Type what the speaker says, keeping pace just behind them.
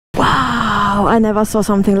Wow, I never saw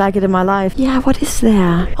something like it in my life. Yeah, what is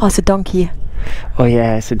there? Oh, it's a donkey. Oh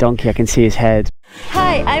yeah, it's a donkey. I can see his head.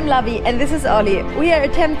 Hi, I'm Lavi and this is Ollie. We are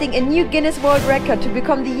attempting a new Guinness World Record to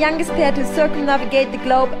become the youngest pair to circumnavigate the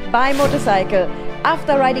globe by motorcycle.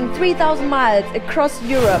 After riding 3,000 miles across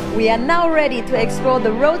Europe, we are now ready to explore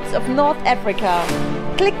the roads of North Africa.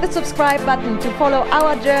 Click the subscribe button to follow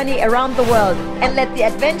our journey around the world and let the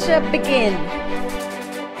adventure begin.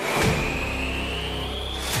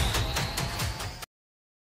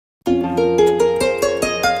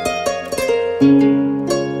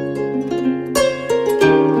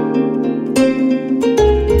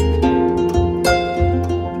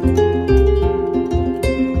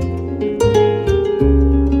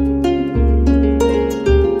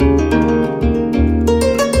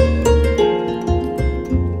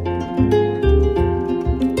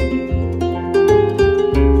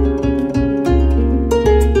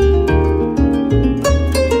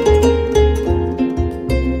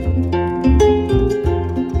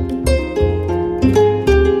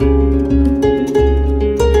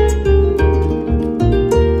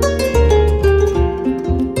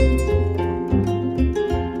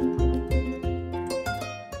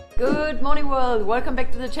 Good morning world, welcome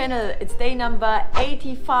back to the channel. It's day number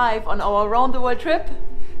 85 on our around the world trip.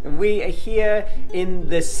 We are here in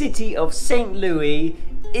the city of St. Louis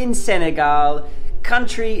in Senegal,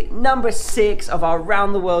 country number 6 of our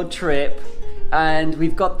round the world trip. And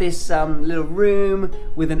we've got this little room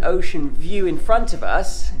with an ocean view in front of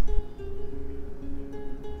us.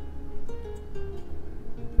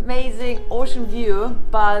 Amazing ocean view,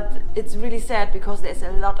 but it's really sad because there's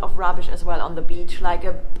a lot of rubbish as well on the beach, like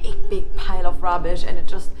a big pile of rubbish, and it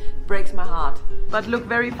just breaks my heart. But look,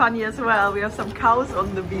 very funny as well, we have some cows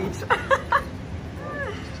on the beach.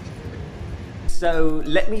 So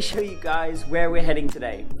let me show you guys where we're heading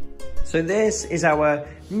today. So this is our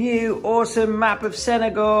new awesome map of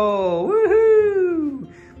Senegal. Woohoo!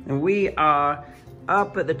 And we are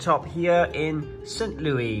up at the top here in St.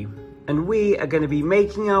 Louis. And we are going to be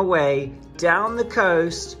making our way down the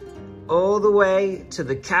coast all the way to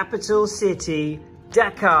the capital city,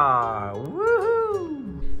 Dakar.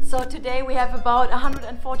 Woohoo! So today we have about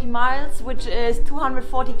 140 miles, which is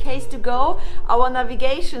 240 k's to go. Our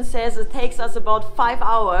navigation says it takes us about 5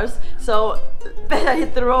 hours, so better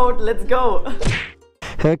hit the road, let's go.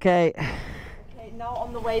 Okay. Okay, now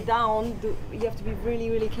on the way down, you have to be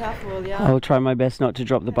really careful, yeah? I'll try my best not to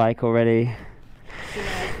drop the bike already.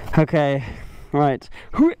 Okay, right.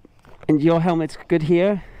 And your helmet's good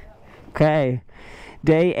here? Okay.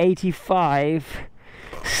 Day 85,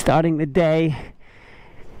 starting the day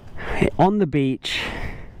on the beach.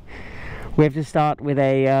 We have to start with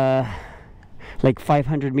a like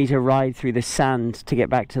 500-meter ride through the sand to get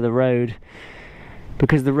back to the road,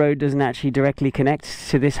 because the road doesn't actually directly connect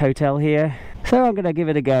to this hotel here. So I'm gonna give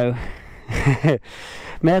it a go.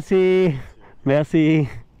 Merci, merci.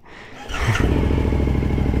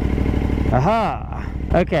 Aha!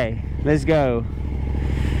 Okay, let's go.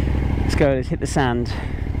 Let's go, let's hit the sand.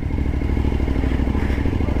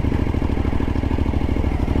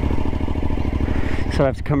 So I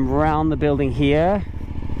have to come round the building here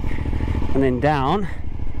and then down.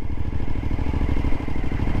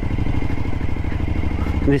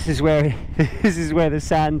 This is where the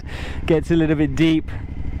sand gets a little bit deep.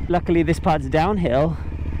 Luckily this part's downhill.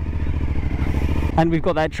 And we've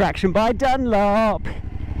got that traction by Dunlop.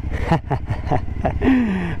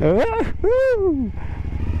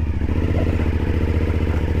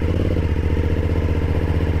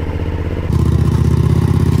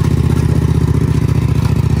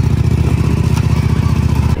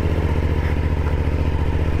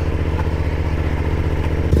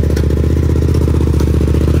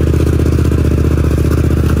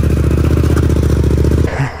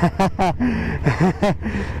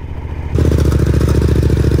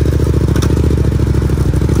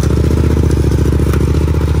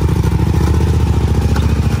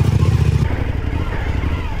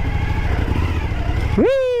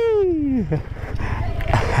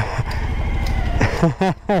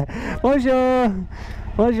 Bonjour,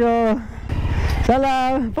 bonjour,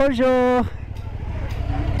 salam, bonjour.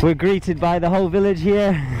 We're greeted by the whole village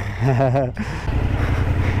here.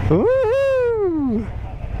 Woohoo!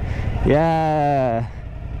 Yeah.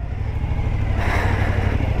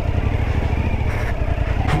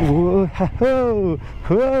 Whoa, whoa,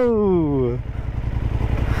 whoa.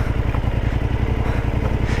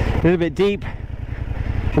 A little bit deep.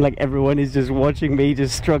 I feel like everyone is just watching me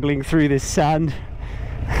just struggling through this sand.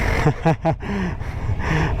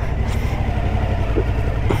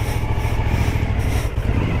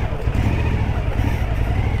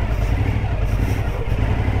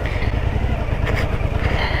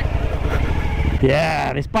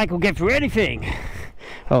 Yeah, this bike will get through anything.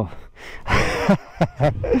 Oh.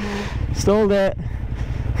 Stalled it.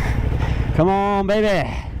 Come on, baby.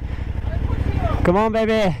 Come on,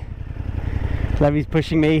 baby. Lavi's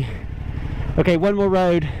pushing me. Okay, one more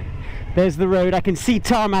road. There's the road. I can see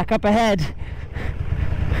tarmac up ahead.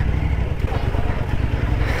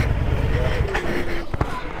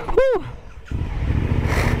 Woo.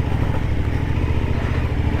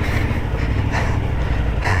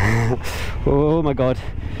 Oh my god.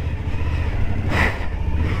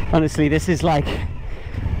 Honestly, this is like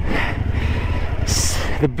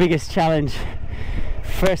the biggest challenge.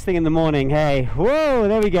 First thing in the morning. Hey, whoa,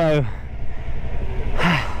 there we go.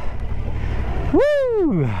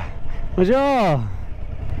 Woo! Bonjour!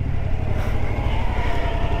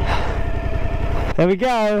 There we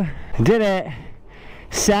go. Did it.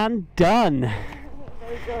 Sand done.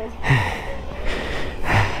 Very good.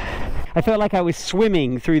 I felt like I was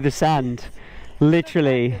swimming through the sand.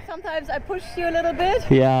 Literally. Sometimes I pushed you a little bit.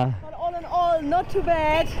 Yeah. But all in all, not too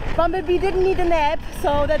bad. Bumblebee didn't need a nap,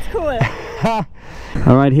 so that's cool.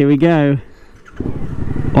 Alright, here we go.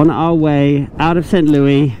 On our way out of St.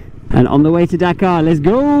 Louis and on the way to Dakar. Let's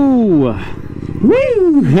go!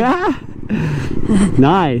 Woo!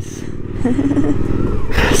 Nice.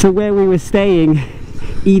 So where we were staying,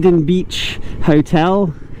 Eden Beach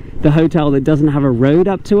Hotel, the hotel that doesn't have a road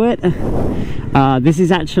up to it. This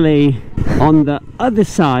is actually on the other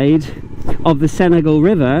side of the Senegal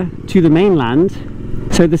River to the mainland.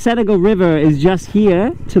 So the Senegal River is just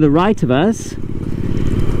here to the right of us,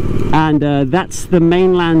 and that's the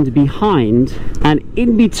mainland behind. And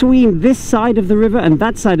in between this side of the river and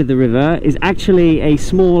that side of the river is actually a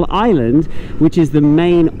small island, which is the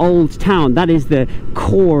main old town. That is the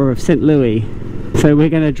core of St. Louis. So we're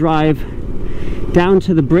going to drive down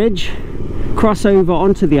to the bridge, cross over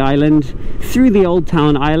onto the island, through the old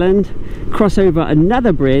town island, cross over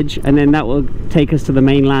another bridge, and then that will take us to the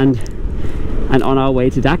mainland and on our way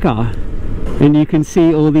to Dakar. And you can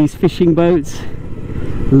see all these fishing boats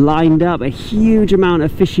lined up, a huge amount of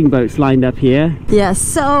fishing boats lined up here. Yeah,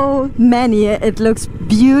 so many. It looks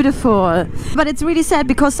beautiful. But it's really sad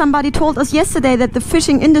because somebody told us yesterday that the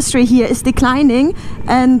fishing industry here is declining,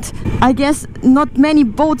 and I guess not many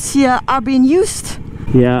boats here are being used.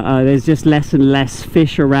 Yeah, there's just less and less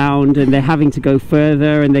fish around, and they're having to go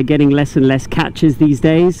further, and they're getting less and less catches these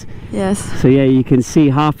days. Yes. So yeah, you can see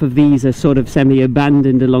half of these are sort of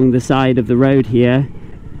semi-abandoned along the side of the road here.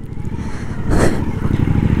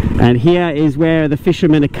 And here is where the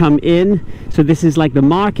fishermen have come in. So this is like the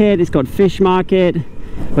market. It's got fish market,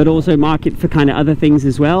 but also market for kind of other things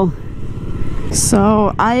as well.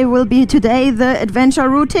 So I will be today the adventure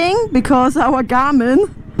routing because our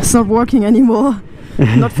Garmin is not working anymore.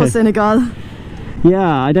 Not for Senegal.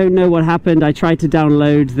 Yeah, I don't know what happened. I tried to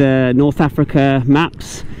download the North Africa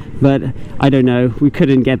maps, but I don't know, we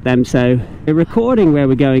couldn't get them. So we're recording where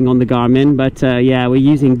we're going on the Garmin, but yeah, we're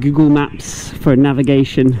using Google Maps for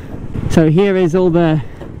navigation. So here is all the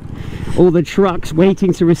trucks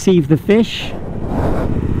waiting to receive the fish,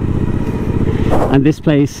 and this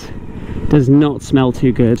place does not smell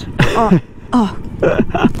too good. Oh, oh.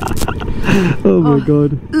 Oh my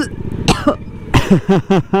god.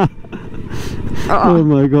 Oh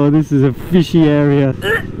my god, this is a fishy area.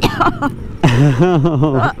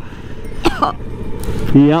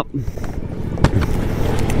 Yep.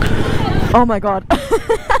 Oh my god.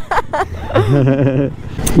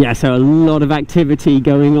 Yeah, so a lot of activity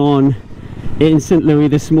going on in St. Louis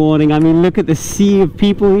this morning. I mean, look at the sea of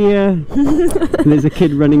people here. There's a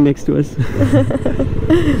kid running next to us.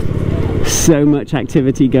 So much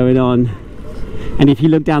activity going on. And if you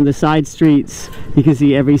look down the side streets, you can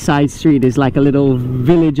see every side street is like a little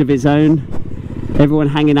village of its own. Everyone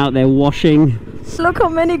hanging out there washing. Look how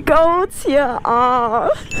many goats here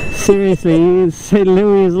are. Seriously, St.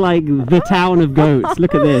 Louis is like the town of goats.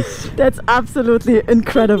 Look at this. That's absolutely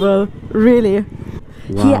incredible. Really.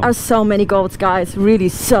 Wow. Here are so many goats, guys. Really,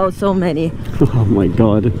 so many. Oh my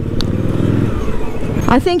god.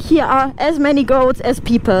 I think here are as many goats as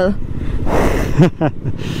people.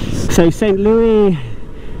 So St. Louis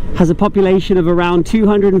has a population of around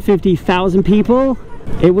 250,000 people.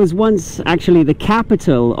 It was once actually the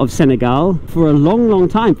capital of Senegal for a long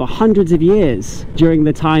time, for hundreds of years, during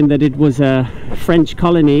the time that it was a French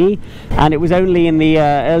colony. And it was only in the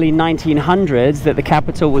early 1900s that the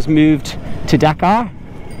capital was moved to Dakar.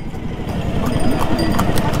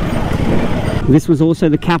 This was also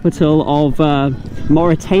the capital of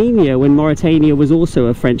Mauritania, when Mauritania was also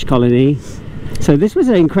a French colony. So this was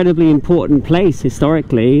an incredibly important place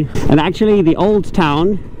historically. And actually the old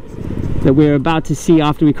town that we're about to see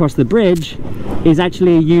after we cross the bridge is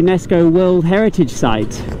actually a UNESCO World Heritage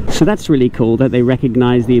Site. So that's really cool that they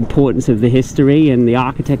recognize the importance of the history and the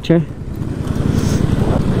architecture.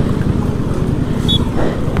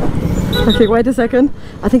 Okay, wait a second.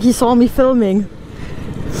 I think he saw me filming.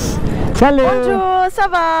 Salut! Bonjour, ça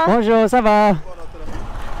va? Bonjour, ça va?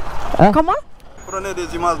 Comment? Prenez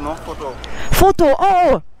des images, non? Photo. Photo,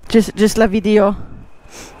 oh! Juste la vidéo.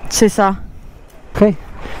 C'est ça. Okay.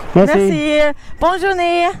 Merci. Merci. Bonne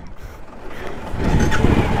journée.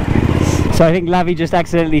 So I think Lavi just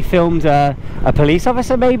accidentally filmed a police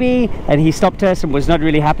officer maybe, and he stopped us and was not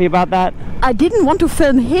really happy about that. I didn't want to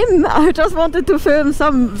film him. I just wanted to film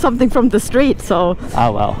something from the street. So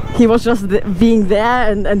Oh well. he was just being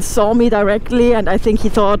there and saw me directly, and I think he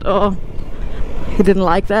thought, oh, he didn't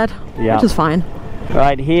like that. Yeah. Which is fine.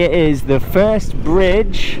 Right, here is the first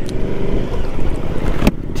bridge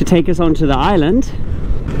to take us onto the island.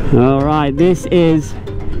 All right, this is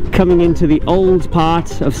coming into the old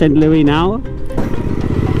part of St. Louis now.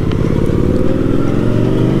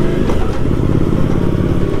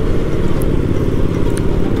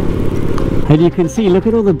 And you can see, look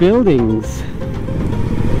at all the buildings.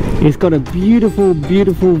 It's got a beautiful,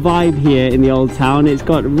 beautiful vibe here in the old town. It's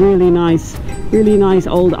got really nice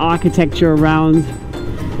old architecture around,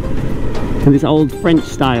 and this old French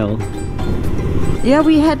style. Yeah,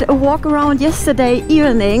 we had a walk around yesterday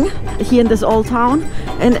evening here in this old town,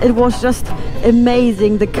 and it was just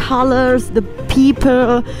amazing. The colors, the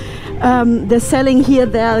people, they're selling here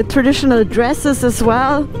their traditional dresses as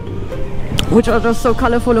well, which are just so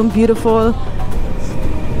colorful and beautiful,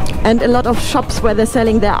 and a lot of shops where they're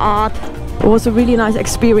selling their art. It was a really nice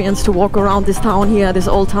experience to walk around this town here, this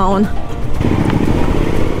old town.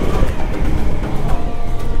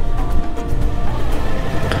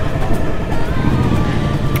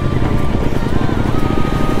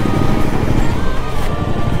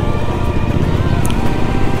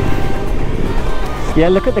 Yeah,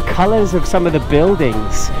 look at the colors of some of the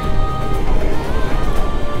buildings.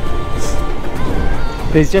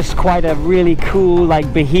 There's just quite a really cool,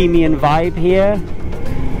 like, bohemian vibe here.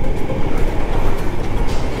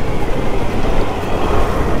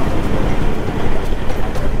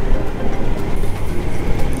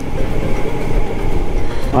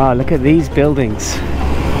 Wow, look at these buildings.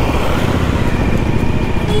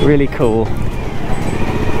 Really cool.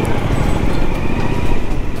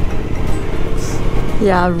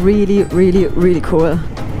 Yeah, really, really, really cool.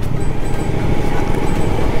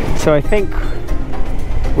 So I think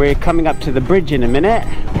we're coming up to the bridge in a minute.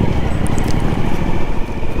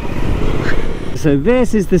 So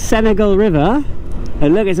this is the Senegal River,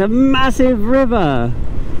 and look, it's a massive river.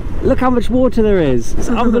 Look how much water there is. It's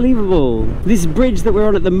unbelievable. This bridge that we're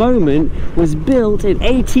on at the moment was built in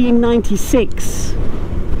 1896,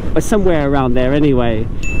 or somewhere around there anyway.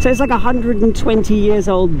 So it's like a 120 years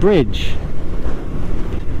old bridge.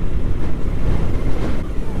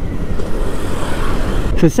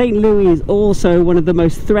 So St. Louis is also one of the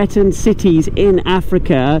most threatened cities in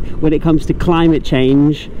Africa when it comes to climate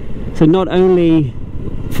change. So not only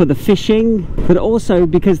for the fishing, but also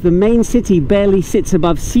because the main city barely sits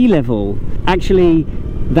above sea level. Actually,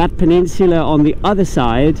 that peninsula on the other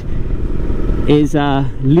side is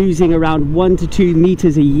losing around 1 to 2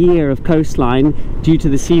 meters a year of coastline due to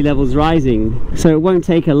the sea levels rising. So it won't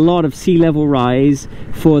take a lot of sea level rise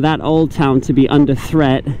for that old town to be under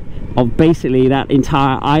threat of basically that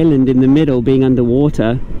entire island in the middle being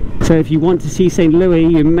underwater. So if you want to see St. Louis,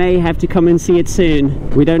 you may have to come and see it soon.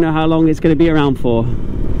 We don't know how long it's going to be around for.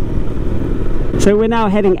 So we're now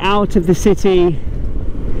heading out of the city.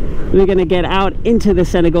 We're going to get out into the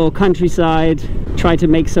Senegal countryside, try to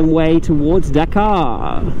make some way towards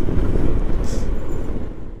Dakar.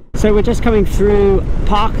 So we're just coming through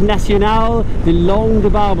Parc National de Longue de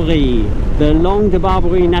Barbarie, the Longue de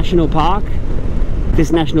Barbarie National Park.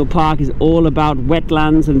 This national park is all about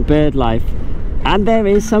wetlands and bird life. And there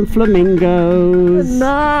is some flamingos.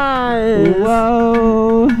 Nice!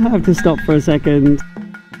 Whoa! I have to stop for a second.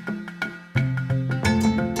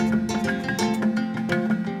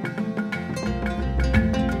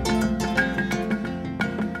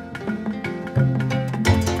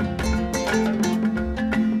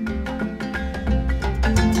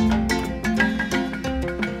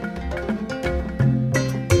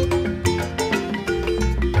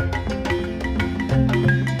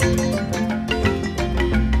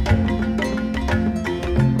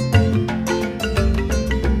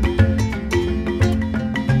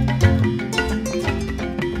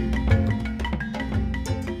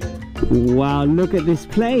 Wow, look at this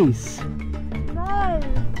place. Nice!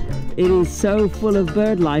 It is so full of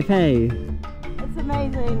bird life, hey? It's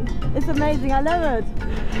amazing. It's amazing. I love it.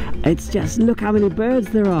 It's just, look how many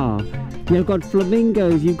birds there are. You've got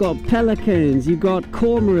flamingos, you've got pelicans, you've got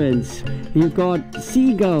cormorants, you've got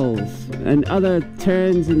seagulls and other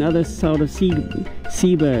terns and other sort of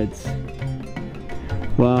seabirds.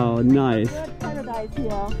 Wow, nice. Bird paradise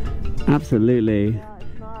here. Absolutely. Yeah,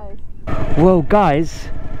 it's nice. Whoa, guys.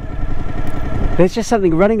 There's just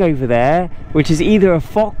something running over there, which is either a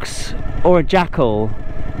fox or a jackal.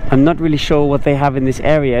 I'm not really sure what they have in this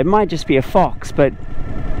area. It might just be a fox, but...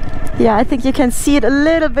 Yeah, I think you can see it a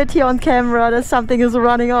little bit here on camera. There's something is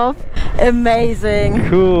running off. Amazing.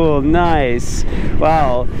 Cool, nice.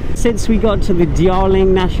 Wow. Since we got to the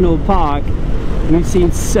Darling National Park, we've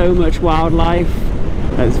seen so much wildlife.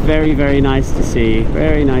 That's very, very nice to see.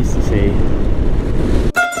 Very nice to see.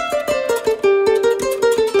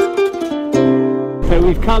 So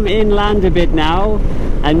we've come inland a bit now,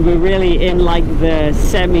 and we're really in like the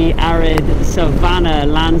semi-arid savanna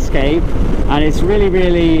landscape, and it's really,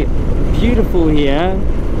 really beautiful here.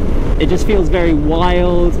 It just feels very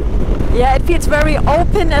wild. Yeah, it feels very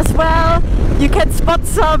open as well. You can spot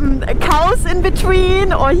some cows in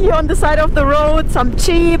between, or here on the side of the road, some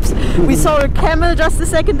sheep. We saw a camel just a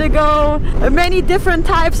second ago. Many different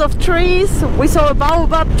types of trees. We saw a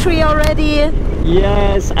baobab tree already.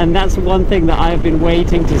 Yes, and that's one thing that I've been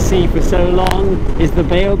waiting to see for so long, is the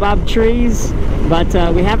baobab trees. But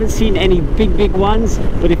we haven't seen any big ones.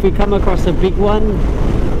 But if we come across a big one,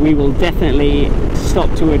 we will definitely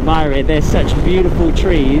stop to admire it. They're such beautiful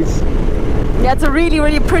trees. Yeah, it's a really,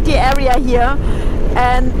 really pretty area here,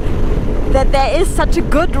 and that there is such a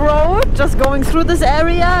good road just going through this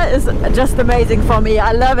area is just amazing for me.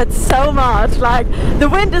 I love it so much. Like, the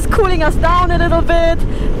wind is cooling us down a little bit.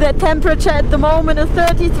 The temperature at the moment is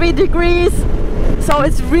 33 degrees. So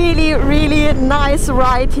it's really, really nice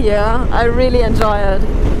ride here. I really enjoy it.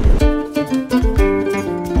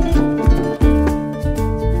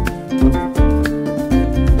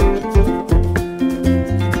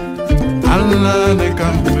 Allah ne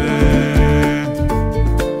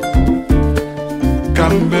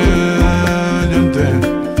kambe nyonte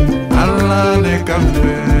Allah ne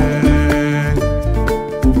kambe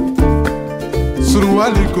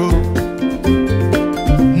surwaliko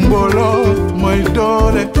mbolo moy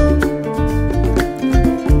dole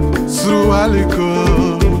surwaliko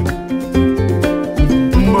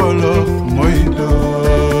mbolo moy dole.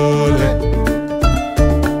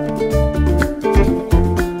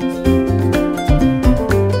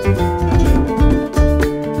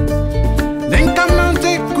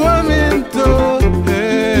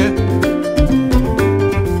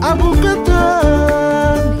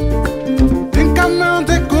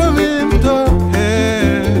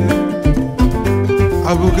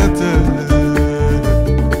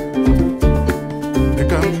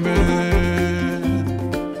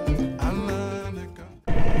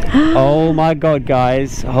 Oh my god,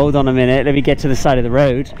 guys, hold on a minute, let me get to the side of the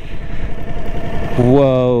road.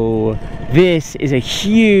 Whoa, this is a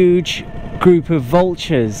huge group of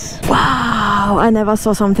vultures. Wow, I never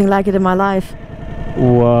saw something like it in my life.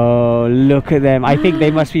 Whoa, look at them. I think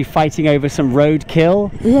they must be fighting over some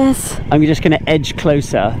roadkill. Yes. I'm just going to edge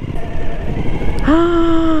closer.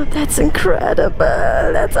 Ah, that's incredible.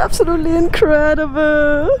 That's absolutely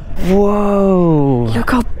incredible. Whoa.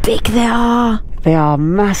 Look how big they are. They are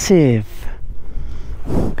massive.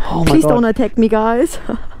 Oh Please my god. don't attack me, guys.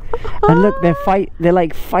 And look, they're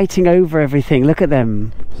like fighting over everything. Look at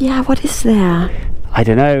them. Yeah, what is there? I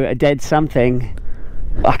don't know, a dead something.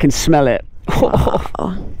 I can smell it.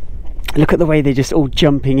 Wow. Look at the way they're just all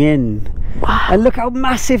jumping in. Wow. And look how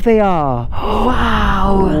massive they are.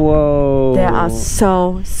 Wow. Whoa. They are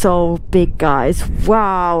so big, guys.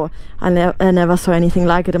 Wow. I never saw anything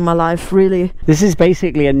like it in my life, really. This is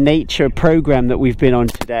basically a nature program that we've been on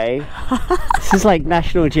today. This is like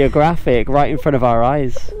National Geographic right in front of our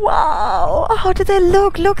eyes. Wow. How do they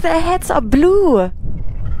look? Look, their heads are blue.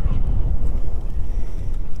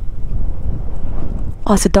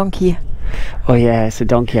 Oh, it's a donkey. Oh yeah, it's a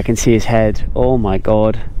donkey. I can see his head. Oh my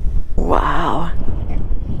god. Wow.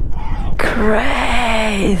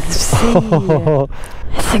 Crazy.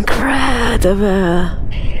 It's incredible.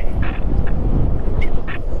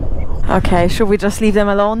 Okay, should we just leave them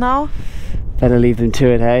alone now? Better leave them to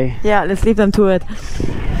it, hey? Yeah, let's leave them to it.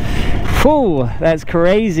 Whew, that's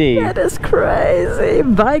crazy. That is crazy.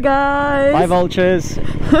 Bye, guys. Bye, vultures.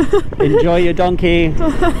 Enjoy your donkey.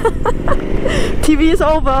 TV is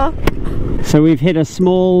over. So we've hit a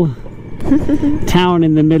small town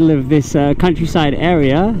in the middle of this countryside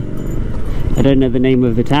area. I don't know the name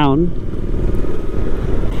of the town.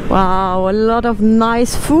 Wow, a lot of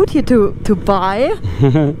nice food here to buy.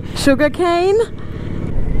 Sugarcane.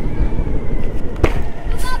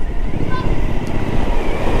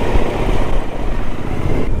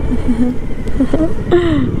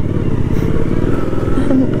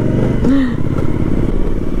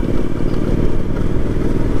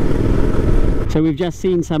 So we've just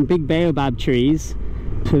seen some big baobab trees,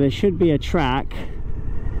 so there should be a track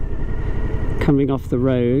coming off the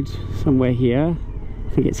road somewhere here. I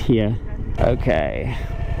think it's here. Okay.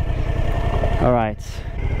 All right.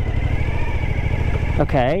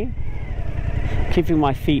 Okay. Keeping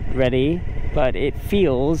my feet ready, but it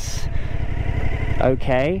feels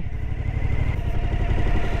okay.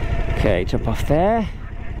 Okay, jump off there.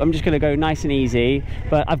 I'm just going to go nice and easy,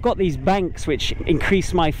 but I've got these banks which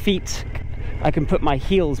increase my feet. I can put my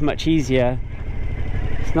heels much easier.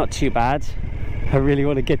 It's not too bad. I really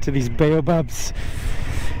want to get to these baobabs.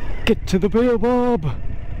 Get to the baobab.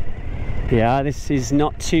 Yeah, this is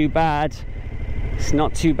not too bad. It's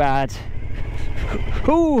not too bad.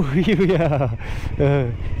 Oh, yeah.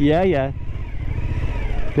 Yeah.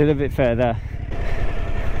 A little bit further.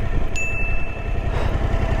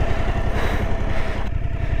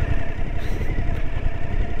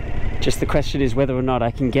 Just the question is whether or not I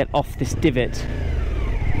can get off this divot.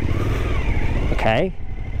 Okay.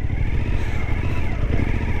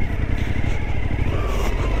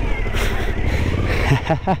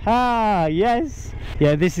 Yes.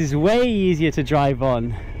 Yeah, this is way easier to drive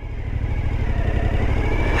on.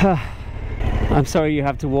 I'm sorry you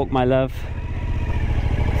have to walk, my love.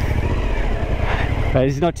 But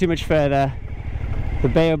it's not too much further. The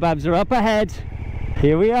baobabs are up ahead.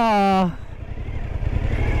 Here we are.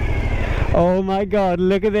 Oh my God,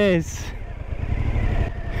 look at this.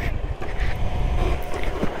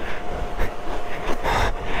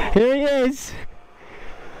 Here he is.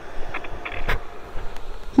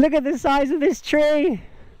 Look at the size of this tree.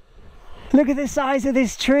 Look at the size of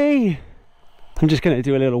this tree. I'm just going to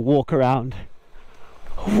do a little walk around.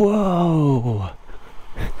 Whoa.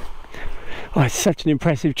 Oh, it's such an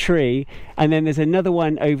impressive tree. And then there's another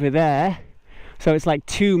one over there. So it's like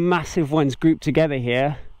two massive ones grouped together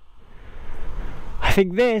here. I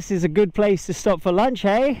think this is a good place to stop for lunch,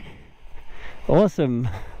 hey? Awesome.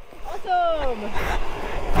 Awesome!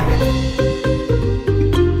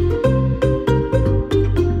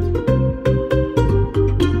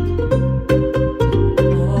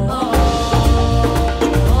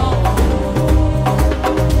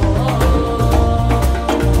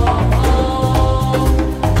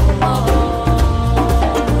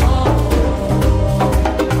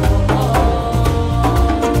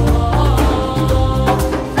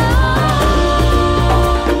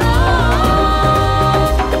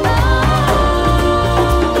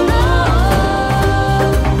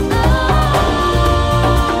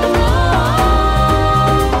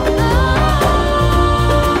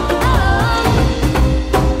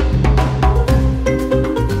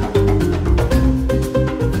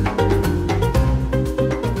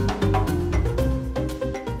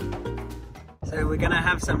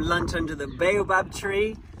 Some lunch under the baobab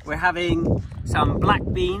tree. We're having some black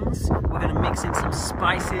beans. We're going to mix in some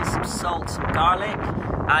spices, some salt, some garlic,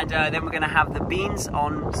 and then we're going to have the beans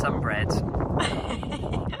on some bread.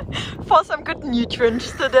 For some good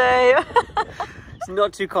nutrients today. It's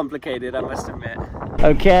not too complicated, I must admit.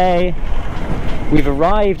 Okay, we've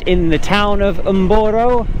arrived in the town of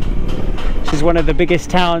Mboro, which is one of the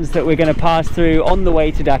biggest towns that we're going to pass through on the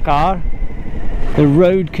way to Dakar. The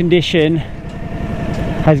road condition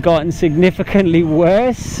has gotten significantly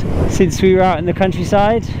worse since we were out in the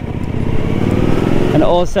countryside, and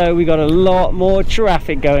also we got a lot more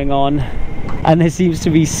traffic going on, and there seems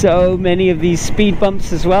to be so many of these speed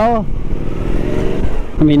bumps as well.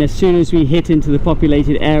 I mean, as soon as we hit into the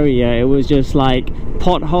populated area, it was just like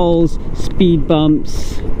potholes, speed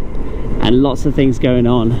bumps, and lots of things going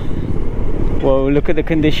on. Whoa, look at the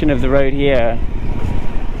condition of the road here.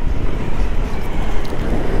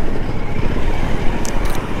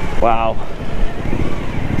 Wow,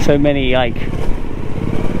 so many like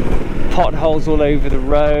potholes all over the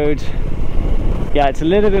road. Yeah, it's a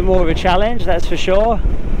little bit more of a challenge, that's for sure.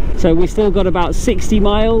 So we still got about 60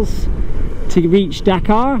 miles to reach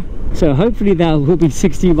Dakar. So hopefully there will be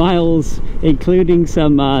 60 miles, including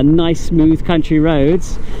some nice smooth country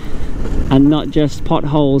roads, and not just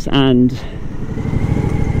potholes and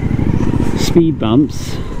speed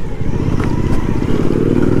bumps.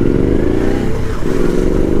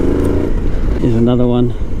 Here's another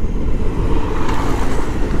one.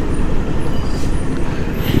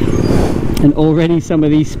 And already some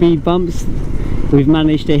of these speed bumps we've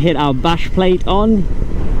managed to hit our bash plate on,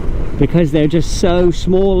 because they're just so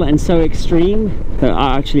small and so extreme that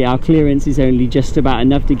actually our clearance is only just about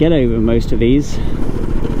enough to get over most of these.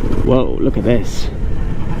 Whoa, look at this.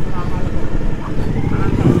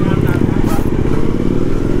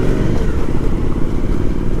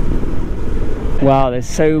 Wow, there's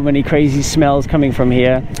so many crazy smells coming from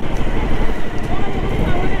here.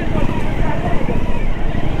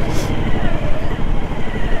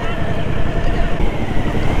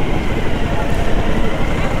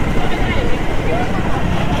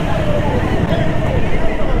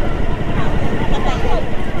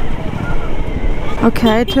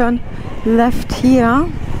 Okay, turn left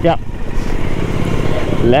here. Yep.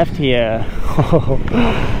 Left here.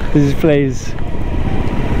 This place.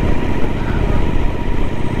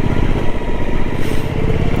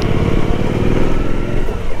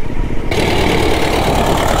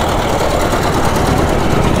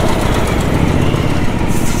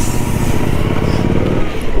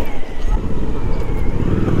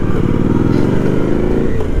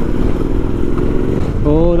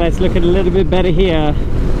 Oh, that's looking a little bit better here.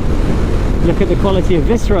 Look at the quality of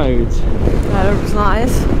this road. That looks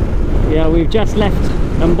nice. Yeah, we've just left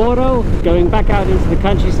Moto, going back out into the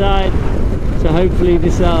countryside. So hopefully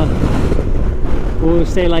this will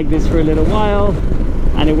stay like this for a little while,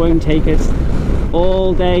 and it won't take us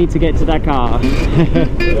all day to get to Dakar.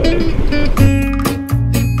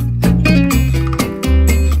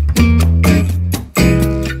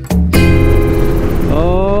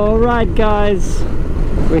 All right, guys,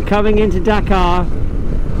 we're coming into Dakar.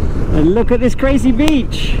 And look at this crazy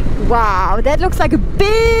beach. Wow, that looks like a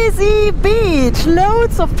busy beach.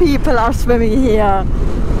 Loads of people are swimming here.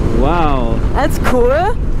 Wow. That's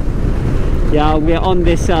cool. Yeah, we're on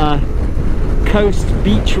this coast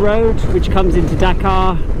beach road which comes into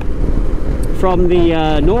Dakar from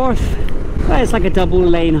the north. Well, it's like a double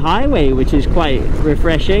lane highway, which is quite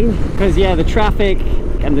refreshing because, yeah, the traffic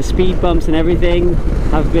and the speed bumps and everything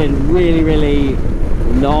have been really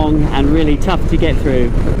long and really tough to get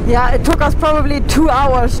through. Yeah, it took us probably 2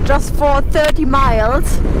 hours just for 30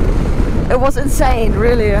 miles. It was insane,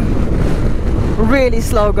 really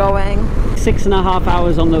slow going. 6.5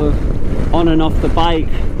 hours on and off the bike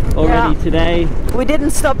already today. We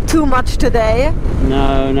didn't stop too much today.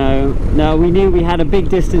 No, we knew we had a big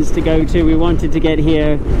distance to go to. We wanted to get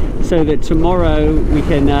here so that tomorrow we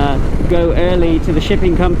can go early to the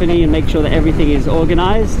shipping company and make sure that everything is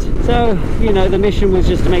organized. So, you know, the mission was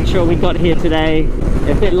just to make sure we got here today.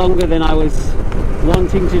 A bit longer than I was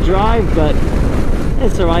wanting to drive, but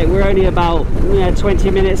it's all right. We're only about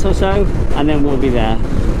 20 minutes or so, and then we'll be there.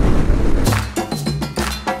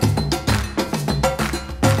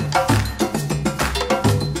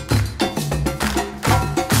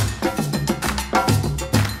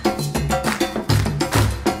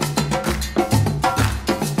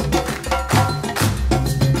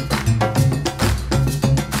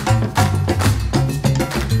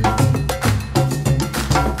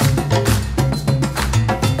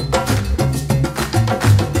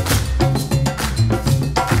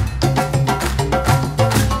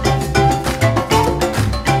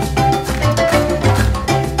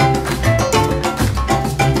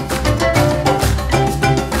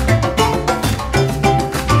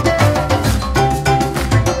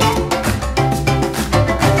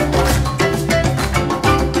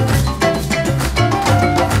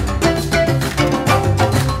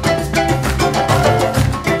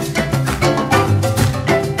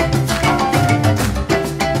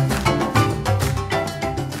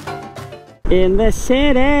 In the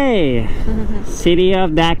city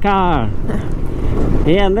of Dakar.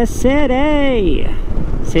 In the city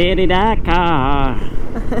Dakar.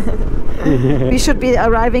 We should be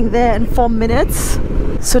arriving there in 4 minutes.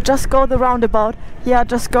 So just go the roundabout. Yeah,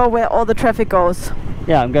 just go where all the traffic goes.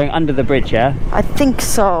 Yeah, I'm going under the bridge, yeah? I think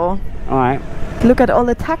so. All right. Look at all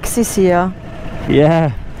the taxis here.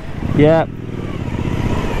 Yeah.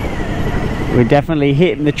 We're definitely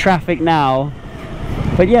hitting the traffic now.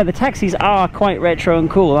 But yeah, the taxis are quite retro and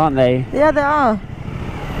cool, aren't they? Yeah, they are.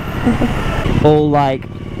 All like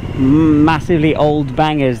massively old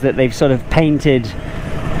bangers that they've sort of painted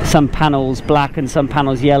some panels black and some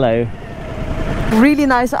panels yellow. Really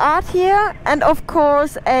nice art here, and of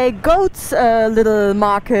course a goats little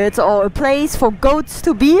market, or a place for goats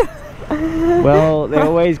to be. Well, they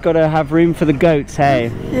always got to have room for the goats,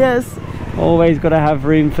 hey? Yes. Always got to have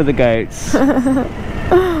room for the goats.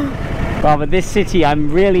 Well, but this city,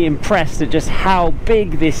 I'm really impressed at just how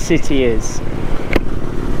big this city is.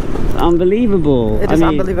 It's unbelievable. It is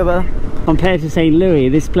unbelievable. Compared to St. Louis,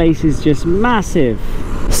 this place is just massive.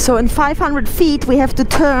 So in 500 feet we have to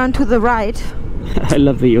turn to the right. I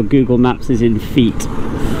love that your Google Maps is in feet.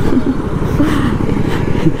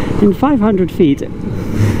 In 500 feet.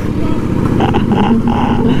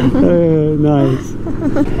 Oh, nice.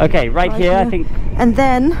 Okay, right here, I think. And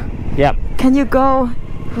then, yep. Can you go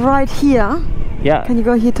right here? Yeah. Can you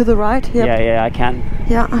go here to the right? Yep. Yeah, I can.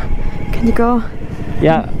 Yeah. Can you go?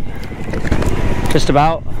 Yeah. Just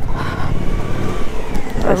about.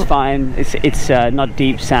 That's fine. It's not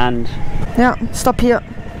deep sand. Yeah. Stop here.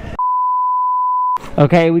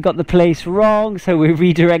 Okay, we got the place wrong, so we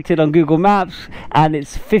redirected on Google Maps, and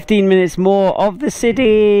it's 15 minutes more of the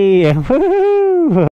city. Woohoo!